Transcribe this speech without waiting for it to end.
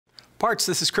Parts,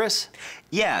 this is Chris.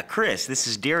 Yeah, Chris, this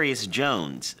is Darius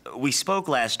Jones. We spoke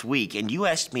last week, and you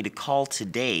asked me to call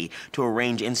today to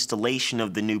arrange installation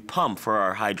of the new pump for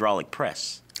our hydraulic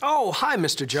press. Oh, hi,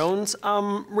 Mr. Jones.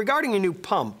 Regarding your new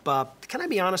pump, can I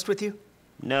be honest with you?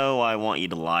 No, I want you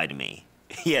to lie to me.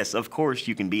 Yes, of course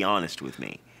you can be honest with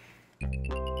me.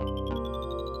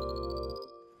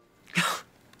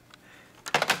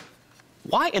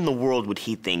 Why in the world would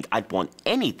he think I'd want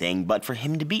anything but for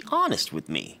him to be honest with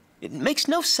me? It makes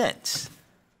no sense.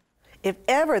 If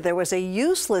ever there was a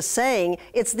useless saying,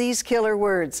 it's these killer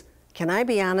words. Can I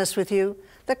be honest with you?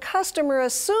 The customer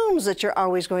assumes that you're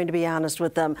always going to be honest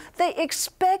with them. They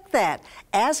expect that.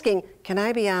 Asking, can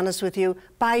I be honest with you,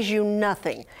 buys you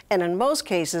nothing, and in most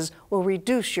cases will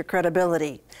reduce your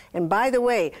credibility. And by the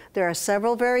way, there are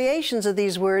several variations of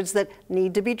these words that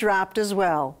need to be dropped as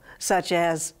well, such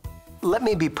as, Let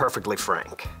me be perfectly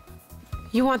frank.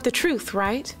 You want the truth,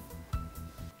 right?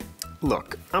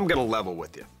 Look, I'm gonna level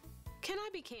with you. Can I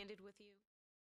be candid with you?